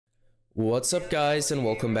What's up guys, and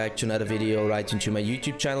welcome back to another video right into my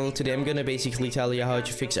YouTube channel. Today I'm gonna basically tell you how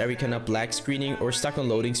to fix every kind of black screening or stuck on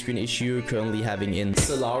loading screen issue you're currently having in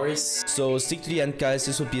Stellaris. So stick to the end guys,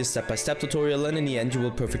 this will be a step-by-step tutorial and in the end you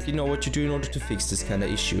will perfectly know what to do in order to fix this kind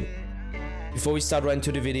of issue. Before we start right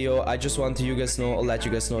into the video, I just want to let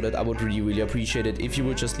you guys know that I would really appreciate it if you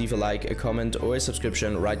would just leave a like, a comment or a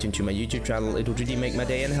subscription right into my YouTube channel. It would really make my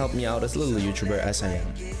day and help me out as a little YouTuber as I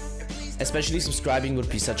am. Especially subscribing would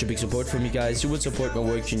be such a big support for me guys. You would support my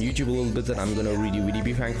work on YouTube a little bit and I'm gonna really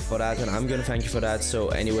be thankful for that, and I'm gonna thank you for that. So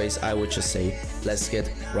anyways, I would just say let's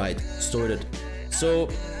get right started. So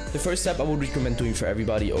the first step I would recommend doing for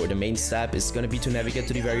everybody, or the main step, is gonna be to navigate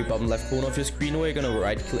to the very bottom left corner of your screen, where you're gonna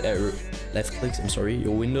left click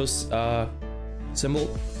your Windows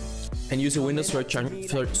symbol, and use your Windows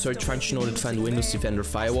search function in order to find Windows Defender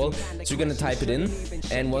Firewall. So you're gonna type it in,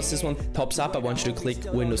 and once this one pops up, I want you to click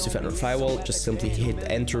Windows Defender Firewall. Just simply hit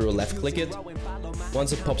enter or left click it.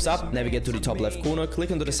 Once it pops up, navigate to the top left corner,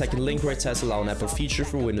 click onto the second link where it says allow an Apple feature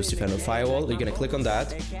for Windows Defender Firewall. You're gonna click on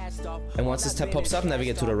that, and once this tab pops up,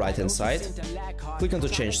 navigate to the right hand side, click onto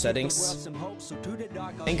change settings,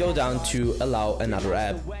 and go down to allow another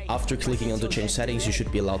app. After clicking onto change settings, you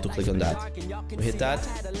should be allowed to click on that. So hit that,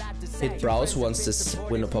 hit browse once this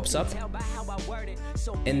window pops up,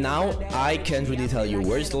 and now I can't really tell you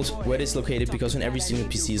where it's located, because on every single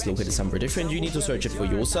PC is located somewhere different. You need to search it for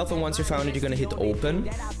yourself, and once you found it, you're gonna hit open,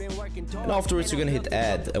 and afterwards you're gonna hit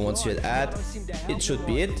add, and once you hit add, it should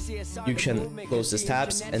be it. You can close these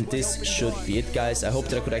tabs, and this should be it guys. I hope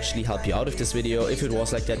that I could actually help you out with this video. If it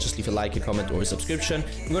was like that, just leave a like, a comment or a subscription.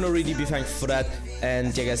 I'm gonna really be thankful for that.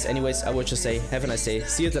 And yeah guys, anyways, I would just say have a nice day,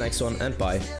 see you at the next one, and bye.